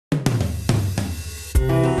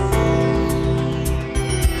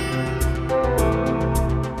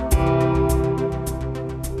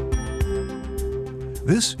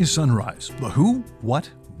This is Sunrise, the who,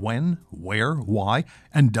 what, when, where, why,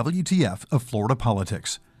 and WTF of Florida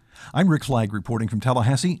politics. I'm Rick Flagg reporting from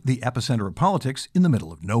Tallahassee, the epicenter of politics in the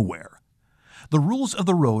middle of nowhere. The rules of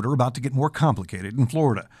the road are about to get more complicated in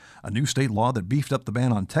Florida. A new state law that beefed up the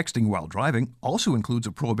ban on texting while driving also includes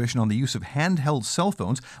a prohibition on the use of handheld cell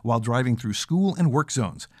phones while driving through school and work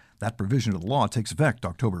zones. That provision of the law takes effect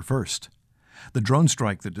October 1st. The drone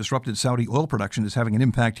strike that disrupted Saudi oil production is having an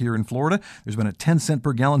impact here in Florida. There's been a 10-cent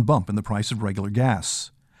per gallon bump in the price of regular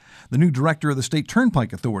gas. The new director of the State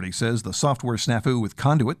Turnpike Authority says the software snafu with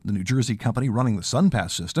Conduit, the New Jersey company running the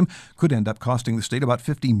SunPass system, could end up costing the state about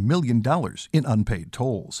 $50 million in unpaid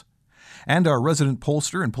tolls. And our resident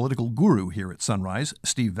pollster and political guru here at Sunrise,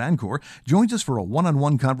 Steve Vancour, joins us for a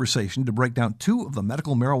one-on-one conversation to break down two of the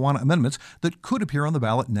medical marijuana amendments that could appear on the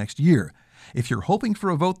ballot next year. If you're hoping for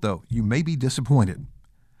a vote, though, you may be disappointed.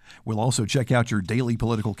 We'll also check out your daily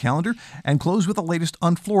political calendar and close with the latest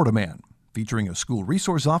on Florida Man, featuring a school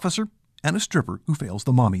resource officer and a stripper who fails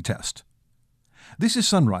the mommy test. This is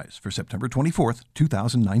Sunrise for September 24th,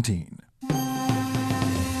 2019.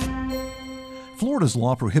 Florida's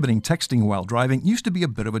law prohibiting texting while driving used to be a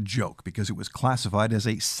bit of a joke because it was classified as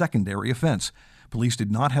a secondary offense. Police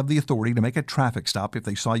did not have the authority to make a traffic stop if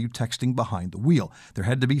they saw you texting behind the wheel. There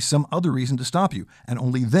had to be some other reason to stop you, and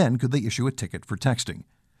only then could they issue a ticket for texting.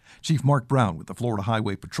 Chief Mark Brown with the Florida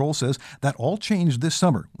Highway Patrol says that all changed this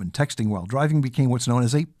summer when texting while driving became what's known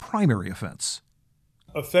as a primary offense.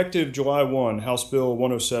 Effective July 1, House Bill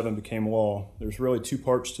 107 became law. There's really two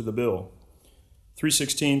parts to the bill.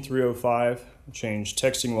 316-305 changed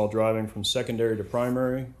texting while driving from secondary to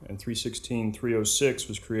primary, and 316-306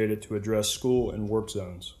 was created to address school and work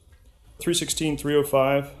zones.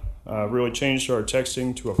 316-305 really changed our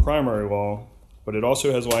texting to a primary law, but it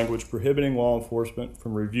also has language prohibiting law enforcement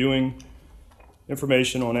from reviewing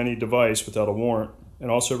information on any device without a warrant,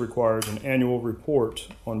 and also requires an annual report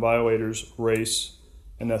on violators' race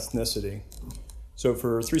and ethnicity. So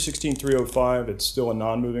for 316-305, it's still a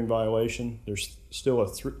non-moving violation. There's still a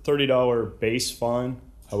 $30 base fine.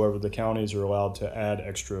 However, the counties are allowed to add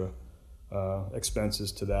extra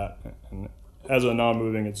expenses to that. And as a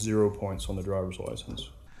non-moving, it's 0 points on the driver's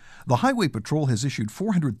license. The Highway Patrol has issued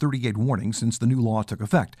 438 warnings since the new law took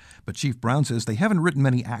effect, but Chief Brown says they haven't written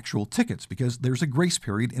many actual tickets because there's a grace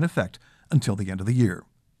period in effect until the end of the year.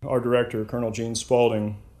 Our director, Colonel Gene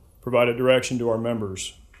Spaulding, provided direction to our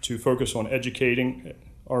members to focus on educating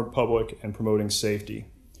our public and promoting safety.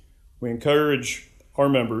 We encourage our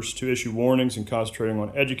members to issue warnings and concentrating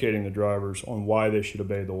on educating the drivers on why they should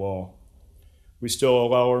obey the law. We still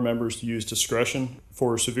allow our members to use discretion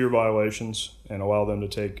for severe violations and allow them to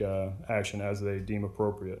take action as they deem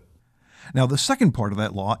appropriate. Now, the second part of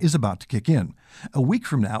that law is about to kick in. A week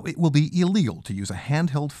from now, it will be illegal to use a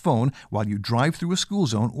handheld phone while you drive through a school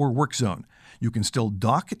zone or work zone. You can still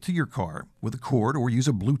dock it to your car with a cord or use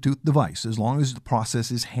a Bluetooth device as long as the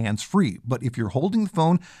process is hands-free. But if you're holding the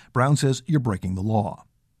phone, Brown says you're breaking the law.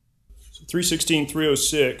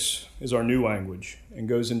 316-306 is our new language and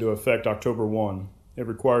goes into effect October 1. It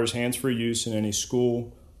requires hands-free use in any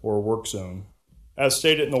school or work zone. As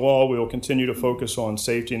stated in the law, we will continue to focus on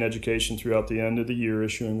safety and education throughout the end of the year,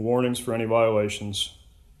 issuing warnings for any violations.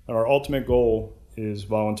 And our ultimate goal is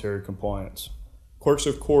voluntary compliance. Clerks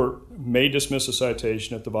of court may dismiss a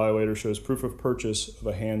citation if the violator shows proof of purchase of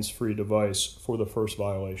a hands-free device for the first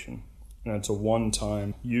violation. And it's a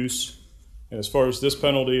one-time use. And as far as this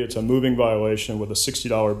penalty, it's a moving violation with a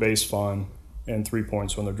 $60 base fine and 3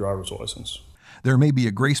 points on their driver's license. There may be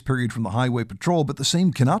a grace period from the Highway Patrol, but the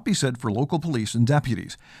same cannot be said for local police and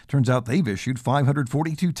deputies. Turns out they've issued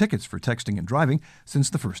 542 tickets for texting and driving since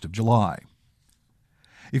the 1st of July.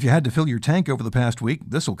 If you had to fill your tank over the past week,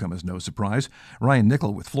 this will come as no surprise. Ryan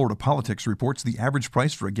Nickel with Florida Politics reports the average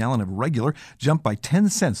price for a gallon of regular jumped by 10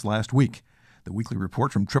 cents last week. The weekly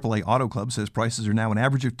report from AAA Auto Club says prices are now an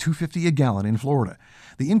average of $2.50 a gallon in Florida.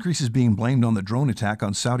 The increase is being blamed on the drone attack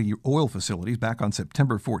on Saudi oil facilities back on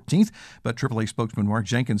September 14th, but AAA spokesman Mark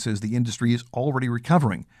Jenkins says the industry is already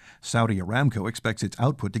recovering. Saudi Aramco expects its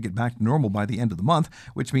output to get back to normal by the end of the month,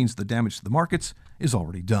 which means the damage to the markets is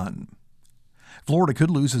already done. Florida could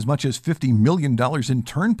lose as much as $50 million in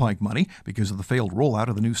turnpike money because of the failed rollout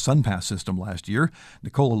of the new SunPass system last year.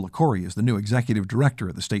 Nicola LaCourie is the new executive director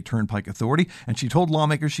of the State Turnpike Authority, and she told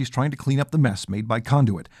lawmakers she's trying to clean up the mess made by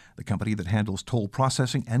Conduit, the company that handles toll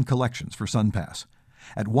processing and collections for SunPass.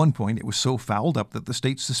 At one point, it was so fouled up that the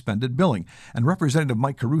state suspended billing, and Representative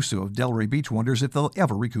Mike Caruso of Delray Beach wonders if they'll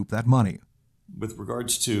ever recoup that money. With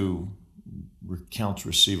regards to accounts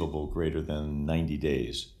receivable greater than 90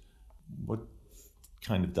 days, what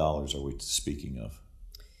kind of dollars are we speaking of?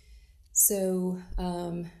 So,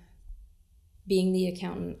 being the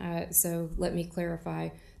accountant, so let me clarify.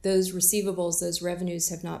 Those receivables, those revenues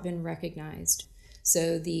have not been recognized.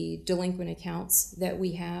 So the delinquent accounts that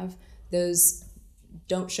we have, those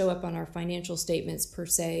don't show up on our financial statements per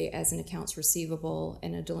se as an accounts receivable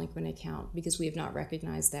and a delinquent account because we have not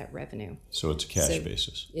recognized that revenue. So it's a cash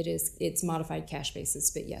basis. It is. It's modified cash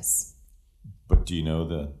basis, but yes. But do you know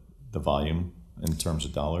the volume in terms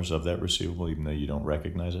of dollars of that receivable, even though you don't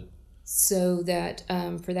recognize it? So that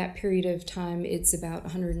for that period of time, it's about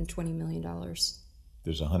 $120 million.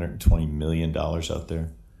 There's $120 million out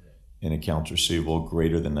there in accounts receivable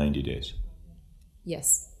greater than 90 days.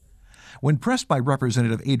 Yes. When pressed by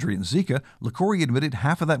Representative Adrian Zika, LaCourie admitted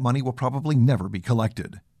half of that money will probably never be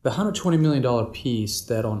collected. The $120 million piece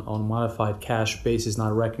that on modified cash basis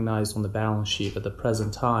not recognized on the balance sheet at the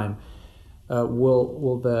present time,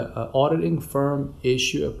 will the auditing firm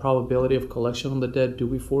issue a probability of collection on the debt? Do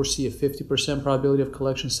we foresee a 50% probability of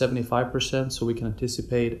collection, 75%, so we can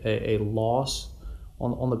anticipate a loss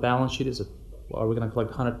on the balance sheet? Are we going to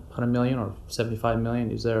collect 100 million or 75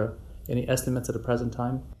 million? Is there any estimates at the present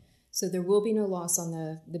time? So there will be no loss on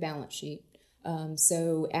the balance sheet.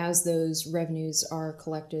 So as those revenues are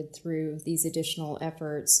collected through these additional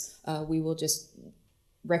efforts, we will just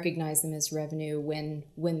recognize them as revenue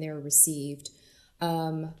when they're received.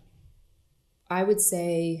 I would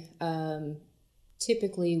say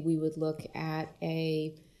typically we would look at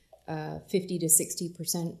a 50 to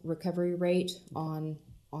 60% recovery rate on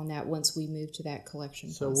that once we move to that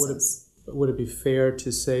collection process. So would it be fair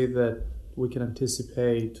to say that we can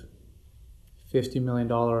anticipate $50 million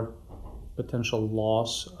potential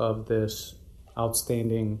loss of this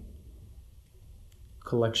outstanding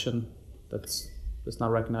collection that's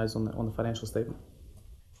not recognized on the financial statement?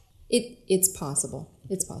 It's possible.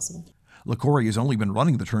 It's possible. LaCourie has only been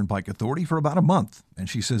running the Turnpike Authority for about a month, and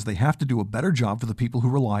she says they have to do a better job for the people who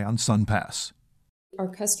rely on SunPass. Our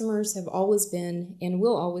customers have always been and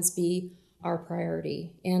will always be our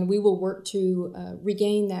priority, and we will work to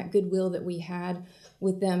regain that goodwill that we had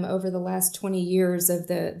with them over the last 20 years of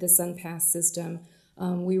the SunPass system.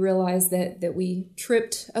 We realize that we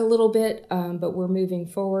tripped a little bit, but we're moving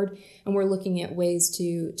forward, and we're looking at ways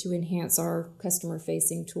to enhance our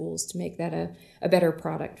customer-facing tools to make that a better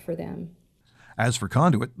product for them. As for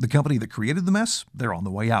Conduit, the company that created the mess, they're on the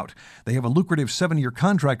way out. They have a lucrative 7-year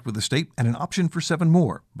contract with the state and an option for 7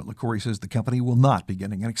 more, but LaCourie says the company will not be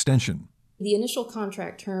getting an extension. The initial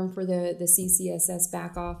contract term for the CCSS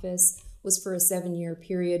back office was for a 7-year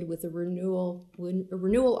period with a renewal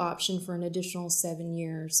option for an additional 7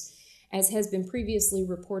 years. As has been previously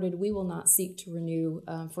reported, we will not seek to renew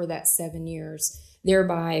for that 7 years,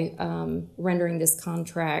 thereby rendering this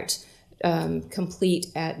contract complete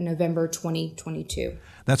at November 2022.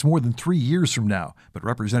 That's more than 3 years from now, but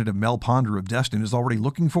Representative Mel Ponder of Destin is already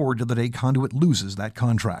looking forward to the day Conduit loses that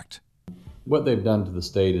contract. What they've done to the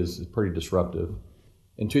state is pretty disruptive.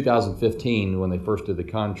 In 2015, when they first did the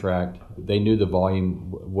contract, they knew the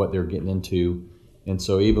volume, what they were getting into, and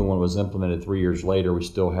so even when it was implemented 3 years later, we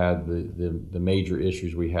still had the major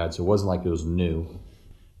issues we had, so it wasn't like it was new.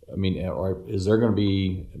 I mean, or is there going to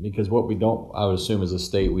be, because what we don't, I would assume as a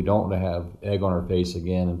state, we don't want to have egg on our face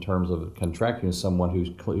again in terms of contracting with someone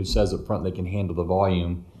who says up front they can handle the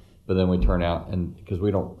volume, but then we turn out, and because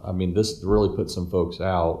we don't, I mean, this really puts some folks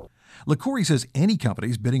out. LaCourie says any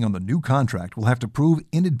companies bidding on the new contract will have to prove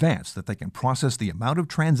in advance that they can process the amount of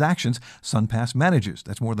transactions SunPass manages.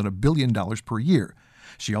 That's more than $1 billion per year.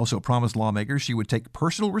 She also promised lawmakers she would take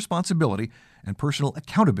personal responsibility and personal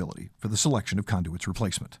accountability for the selection of Conduit's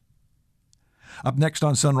replacement. Up next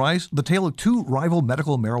on Sunrise, the tale of 2 rival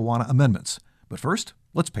medical marijuana amendments. But first,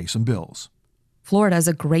 let's pay some bills. Florida is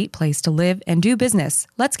a great place to live and do business.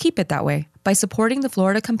 Let's keep it that way. By supporting the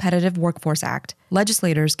Florida Competitive Workforce Act,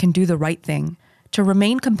 legislators can do the right thing. To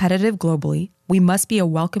remain competitive globally, we must be a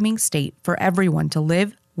welcoming state for everyone to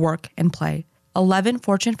live, work, and play. 11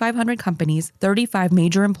 Fortune 500 companies, 35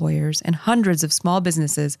 major employers, and hundreds of small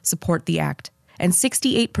businesses support the act. And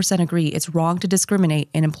 68% agree it's wrong to discriminate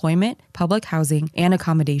in employment, public housing, and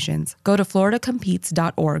accommodations. Go to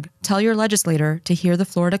floridacompetes.org. Tell your legislator to hear the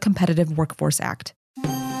Florida Competitive Workforce Act.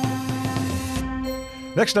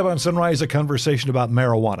 Next up on Sunrise, a conversation about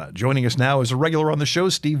marijuana. Joining us now is a regular on the show,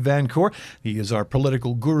 Steve Van Coor. He is our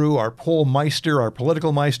political guru, our poll meister, our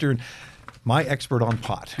political meister, and my expert on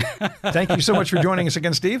pot. Thank you so much for joining us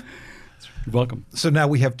again, Steve. You're welcome. So now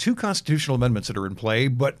we have 2 constitutional amendments that are in play,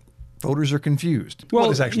 but voters are confused. Well,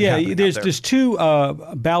 what is actually happening out there? There's two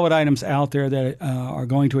ballot items out there that are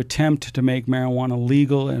going to attempt to make marijuana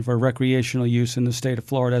legal and for recreational use in the state of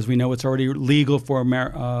Florida. As we know, it's already legal for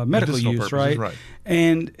medical use, purposes, right?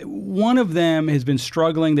 And one of them has been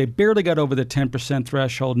struggling. They barely got over the 10%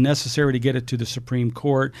 threshold necessary to get it to the Supreme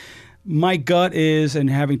Court. My gut is, and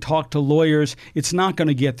having talked to lawyers, it's not going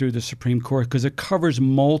to get through the Supreme Court because it covers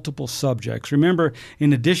multiple subjects. Remember,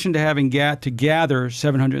 in addition to having to gather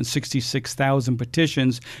 766,000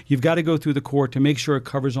 petitions, you've got to go through the court to make sure it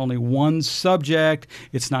covers only one subject.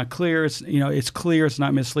 It's not clear. It's clear. It's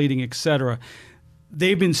not misleading, etc.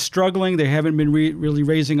 They've been struggling. They haven't been really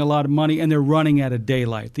raising a lot of money, and they're running out of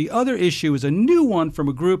daylight. The other issue is a new one from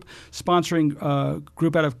a group sponsoring a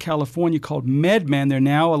group out of California called MedMen. They're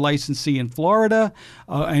now a licensee in Florida,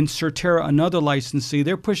 and Certera, another licensee.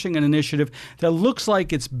 They're pushing an initiative that looks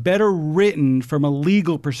like it's better written from a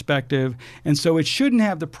legal perspective, and so it shouldn't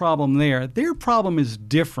have the problem there. Their problem is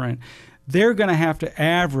different. They're going to have to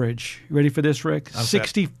average, ready for this, Rick?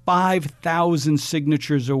 65,000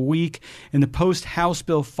 signatures a week. In the post-House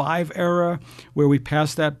Bill 5 era, where we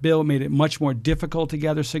passed that bill, it made it much more difficult to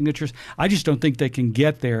gather signatures. I just don't think they can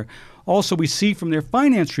get there. Also, we see from their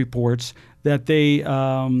finance reports that they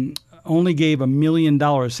only gave $1 million.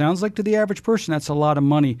 Sounds like to the average person that's a lot of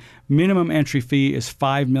money. Minimum entry fee is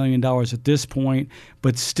 $5 million at this point,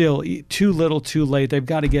 but still too little, too late. They've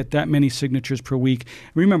got to get that many signatures per week.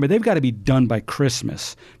 Remember, they've got to be done by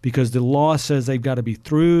Christmas because the law says they've got to be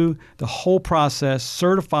through the whole process,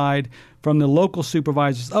 certified from the local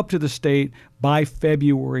supervisors up to the state by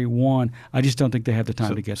February 1. I just don't think they have the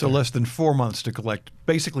time to get there. So less than 4 months to collect.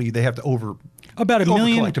 Basically, they have to about a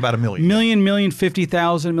million, collect about $1 million. $1,050,000,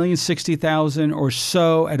 $1,060,000 or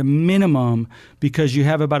so at a minimum, because you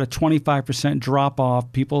have about a 25% drop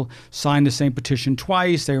off. People sign the same petition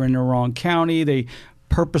twice. They're in the wrong county. They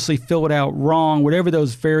purposely fill it out wrong, whatever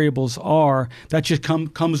those variables are, that just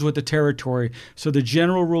comes with the territory. So the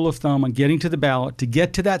general rule of thumb on getting to the ballot, to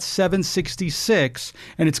get to that 766,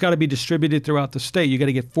 and it's got to be distributed throughout the state. You got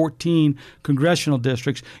to get 14 congressional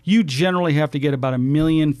districts. You generally have to get about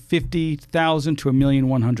 1,050,000 to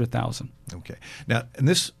 1,100,000. Okay. Now, and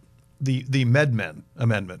the MedMen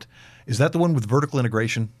amendment, is that the one with vertical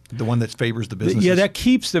integration, the one that favors the businesses? Yeah, that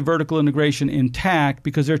keeps the vertical integration intact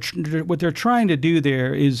because what they're trying to do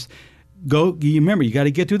there is remember, you got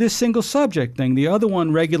to get through this single subject thing. The other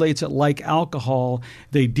one regulates it like alcohol.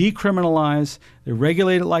 They decriminalize, they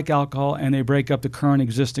regulate it like alcohol, and they break up the current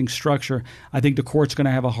existing structure. I think the court's going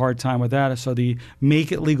to have a hard time with that. So the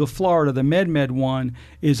Make It Legal Florida, the MedMed one,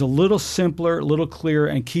 is a little simpler, a little clearer,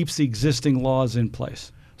 and keeps the existing laws in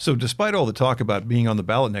place. So despite all the talk about being on the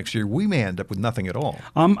ballot next year, we may end up with nothing at all.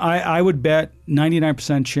 I would bet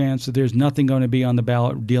 99% chance that there's nothing going to be on the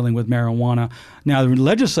ballot dealing with marijuana. Now, the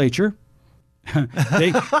legislature,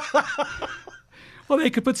 they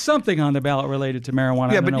could put something on the ballot related to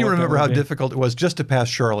marijuana. Yeah, but you remember how difficult it was just to pass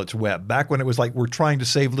Charlotte's Web. Back when it was like we're trying to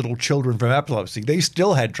save little children from epilepsy, they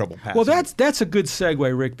still had trouble passing. Well, that's a good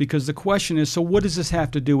segue, Rick, because the question is, so what does this have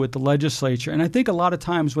to do with the legislature? And I think a lot of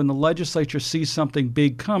times when the legislature sees something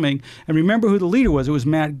big coming, and remember who the leader was, it was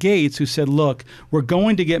Matt Gaetz, who said, look, we're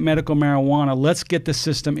going to get medical marijuana. Let's get the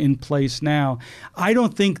system in place now. I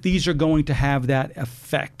don't think these are going to have that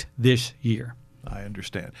effect this year. I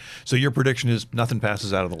understand. So your prediction is nothing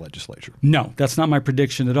passes out of the legislature? No, that's not my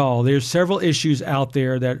prediction at all. There's several issues out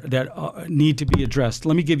there that need to be addressed.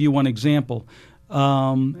 Let me give you one example.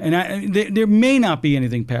 There may not be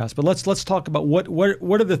anything passed, but let's talk about what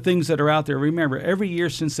are the things that are out there. Remember, every year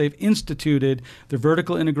since they've instituted the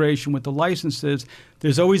vertical integration with the licenses,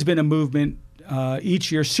 there's always been a movement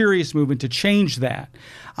each year, serious movement to change that.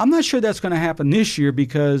 I'm not sure that's going to happen this year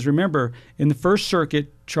because, remember, in the First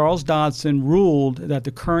Circuit, Charles Dodson ruled that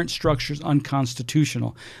the current structure is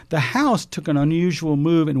unconstitutional. The House took an unusual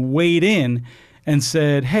move and weighed in and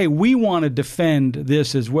said, hey, we want to defend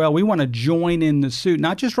this as well. We want to join in the suit,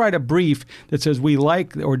 not just write a brief that says we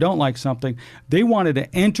like or don't like something. They wanted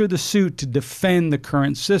to enter the suit to defend the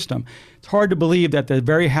current system. It's hard to believe that the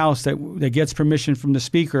very House that gets permission from the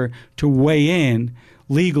Speaker to weigh in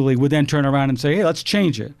legally would then turn around and say, hey, let's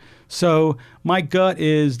change it. So my gut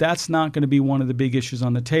is that's not going to be one of the big issues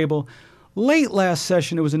on the table. Late last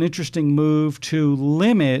session, it was an interesting move to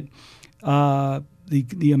limit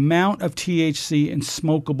the amount of THC in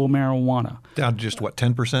smokable marijuana. Down to just,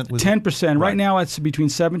 10%? 10%. Right now it's between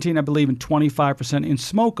 17, I believe, and 25% in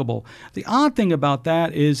smokable. The odd thing about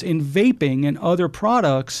that is in vaping and other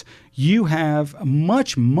products, you have a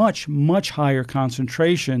much, much, much higher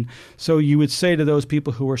concentration. So you would say to those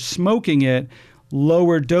people who are smoking it,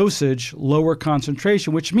 lower dosage, lower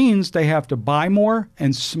concentration, which means they have to buy more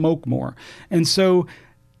and smoke more. And so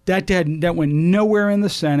that went nowhere in the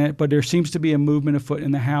Senate, but there seems to be a movement afoot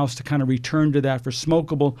in the House to kind of return to that for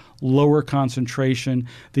smokable, lower concentration.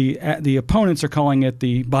 The opponents are calling it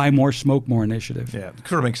the buy more, smoke more initiative. Yeah, it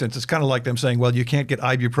sort of makes sense. It's kind of like them saying, well, you can't get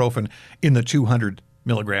ibuprofen in the 200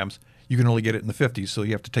 milligrams. You can only get it in the 50s, so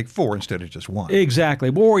you have to take 4 instead of just 1. Exactly.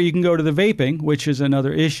 Or you can go to the vaping, which is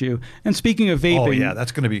another issue. And speaking of vaping... Oh, yeah,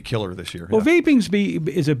 that's going to be a killer this year. Well, vaping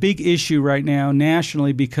is a big issue right now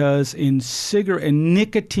nationally because in cigarette and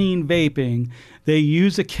nicotine vaping, they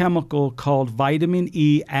use a chemical called vitamin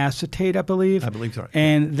E acetate, I believe. I believe so.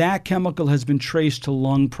 And that chemical has been traced to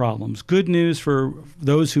lung problems. Good news for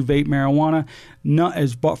those who vape marijuana.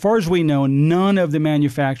 As far as we know, none of the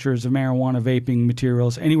manufacturers of marijuana vaping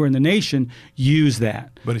materials anywhere in the nation use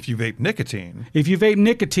that. But if you vape nicotine... If you vape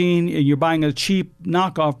nicotine and you're buying a cheap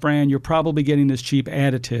knockoff brand, you're probably getting this cheap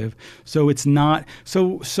additive. So it's not...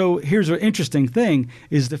 So here's an interesting thing,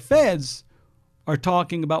 is the feds are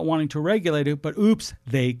talking about wanting to regulate it, but oops,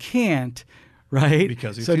 they can't, right?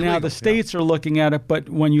 Because it's so now illegal. the states are looking at it, but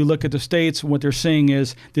when you look at the states, what they're saying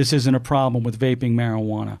is this isn't a problem with vaping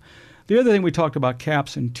marijuana. The other thing we talked about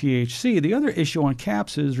caps and THC. The other issue on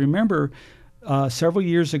caps is, remember, several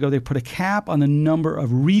years ago they put a cap on the number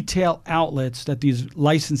of retail outlets that these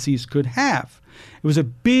licensees could have. It was a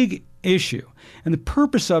big issue, and the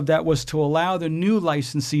purpose of that was to allow the new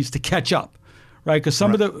licensees to catch up. Right, because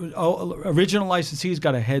some of the original licensees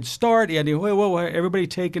got a head start. You had to, whoa, everybody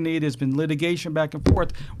take a knee. There's been litigation back and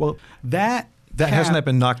forth. Well, that hasn't that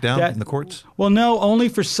been knocked down in the courts? Well, no, only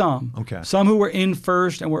for some. Okay. Some who were in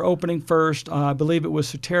first and were opening first. I believe it was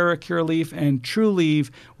Soterra, Curaleaf, and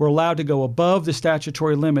Trulieve were allowed to go above the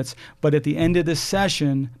statutory limits, but at the end of this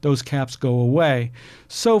session, those caps go away.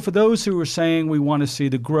 So for those who are saying we want to see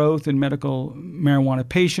the growth in medical marijuana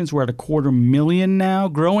patients, we're at 250,000 now,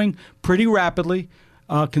 growing pretty rapidly,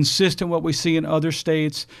 consistent with what we see in other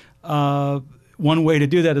states. One way to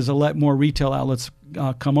do that is to let more retail outlets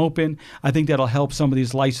come open. I think that'll help some of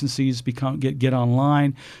these licensees get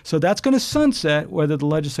online. So that's going to sunset. Whether the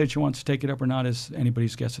legislature wants to take it up or not is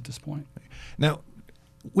anybody's guess at this point. Now,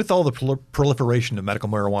 with all the proliferation of medical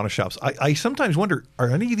marijuana shops, I sometimes wonder, are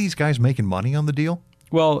any of these guys making money on the deal?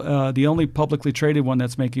 Well, the only publicly traded one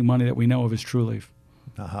that's making money that we know of is Trulieve.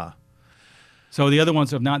 Uh-huh. So the other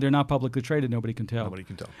ones they're not publicly traded. Nobody can tell. Nobody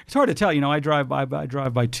can tell. It's hard to tell. I drive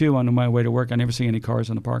by 2 on my way to work. I never see any cars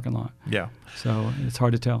in the parking lot. Yeah. So it's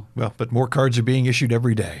hard to tell. Well, but more cards are being issued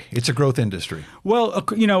every day. It's a growth industry. Well,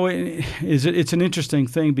 it's an interesting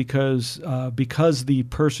thing because the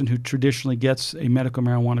person who traditionally gets a medical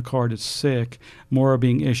marijuana card is sick, more are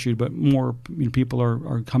being issued, but more people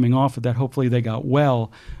are coming off of that. Hopefully they got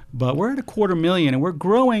well. But we're at 250,000, and we're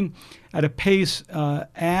growing at a pace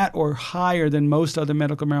at or higher than most other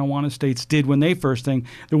medical marijuana states did when they first thing.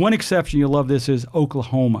 The one exception, you'll love this, is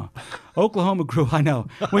Oklahoma. Oklahoma grew, I know.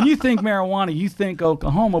 When you think marijuana, you think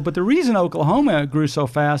Oklahoma, but the reason Oklahoma grew so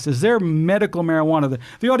fast is their medical marijuana.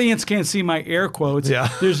 The audience can't see my air quotes. Yeah.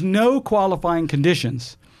 There's no qualifying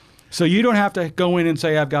conditions. So you don't have to go in and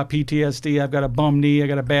say, I've got PTSD, I've got a bum knee, I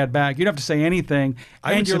got a bad back. You don't have to say anything,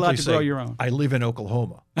 and you're allowed to grow your own. I live in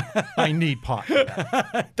Oklahoma. I need pot.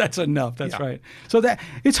 That's enough. That's right. So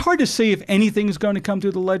it's hard to say if anything's going to come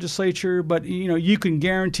through the legislature, but you can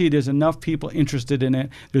guarantee there's enough people interested in it.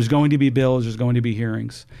 There's going to be bills. There's going to be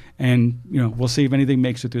hearings, and we'll see if anything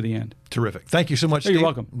makes it through the end. Terrific. Thank you so much, Steve. You're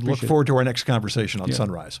welcome. Look forward to our next conversation on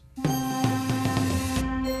Sunrise.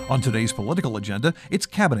 On today's political agenda, it's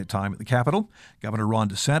cabinet time at the Capitol. Governor Ron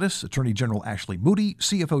DeSantis, Attorney General Ashley Moody,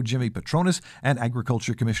 CFO Jimmy Patronis, and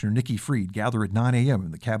Agriculture Commissioner Nikki Fried gather at 9 a.m.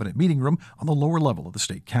 in the cabinet meeting room on the lower level of the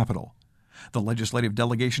state capitol. The legislative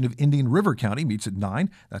delegation of Indian River County meets at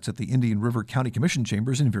 9. That's at the Indian River County Commission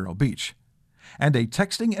chambers in Vero Beach. And a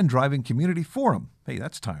texting and driving community forum, hey,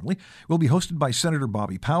 that's timely, will be hosted by Senator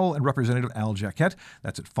Bobby Powell and Representative Al Jaquette.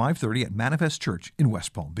 That's at 5:30 at Manifest Church in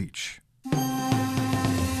West Palm Beach.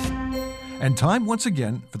 And time once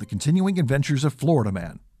again for the continuing adventures of Florida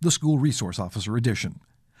Man, the School Resource Officer edition.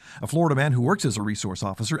 A Florida man who works as a resource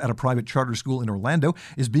officer at a private charter school in Orlando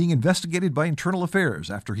is being investigated by Internal Affairs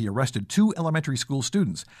after he arrested 2 elementary school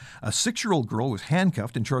students. A 6-year-old girl was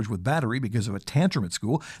handcuffed and charged with battery because of a tantrum at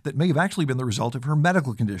school that may have actually been the result of her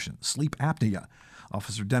medical condition, sleep apnea.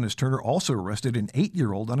 Officer Dennis Turner also arrested an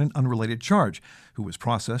 8-year-old on an unrelated charge, who was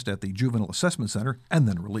processed at the Juvenile Assessment Center and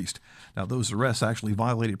then released. Now, those arrests actually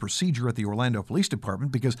violated procedure at the Orlando Police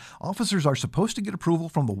Department because officers are supposed to get approval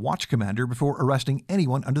from the watch commander before arresting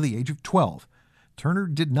anyone under the age of 12. Turner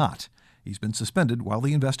did not. He's been suspended while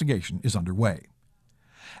the investigation is underway.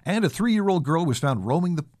 And a 3-year-old girl was found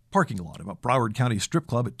roaming the parking lot of a Broward County strip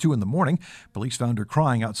club at 2 a.m. Police found her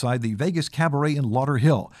crying outside the Vegas Cabaret in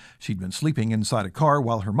Lauderhill. She'd been sleeping inside a car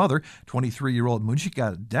while her mother, 23-year-old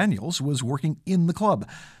Mujika Daniels, was working in the club.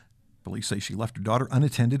 Police say she left her daughter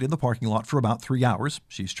unattended in the parking lot for about 3 hours.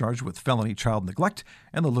 She's charged with felony child neglect,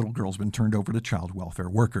 and the little girl's been turned over to child welfare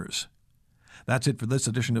workers. That's it for this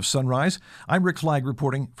edition of Sunrise. I'm Rick Flagg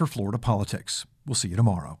reporting for Florida Politics. We'll see you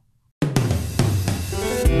tomorrow.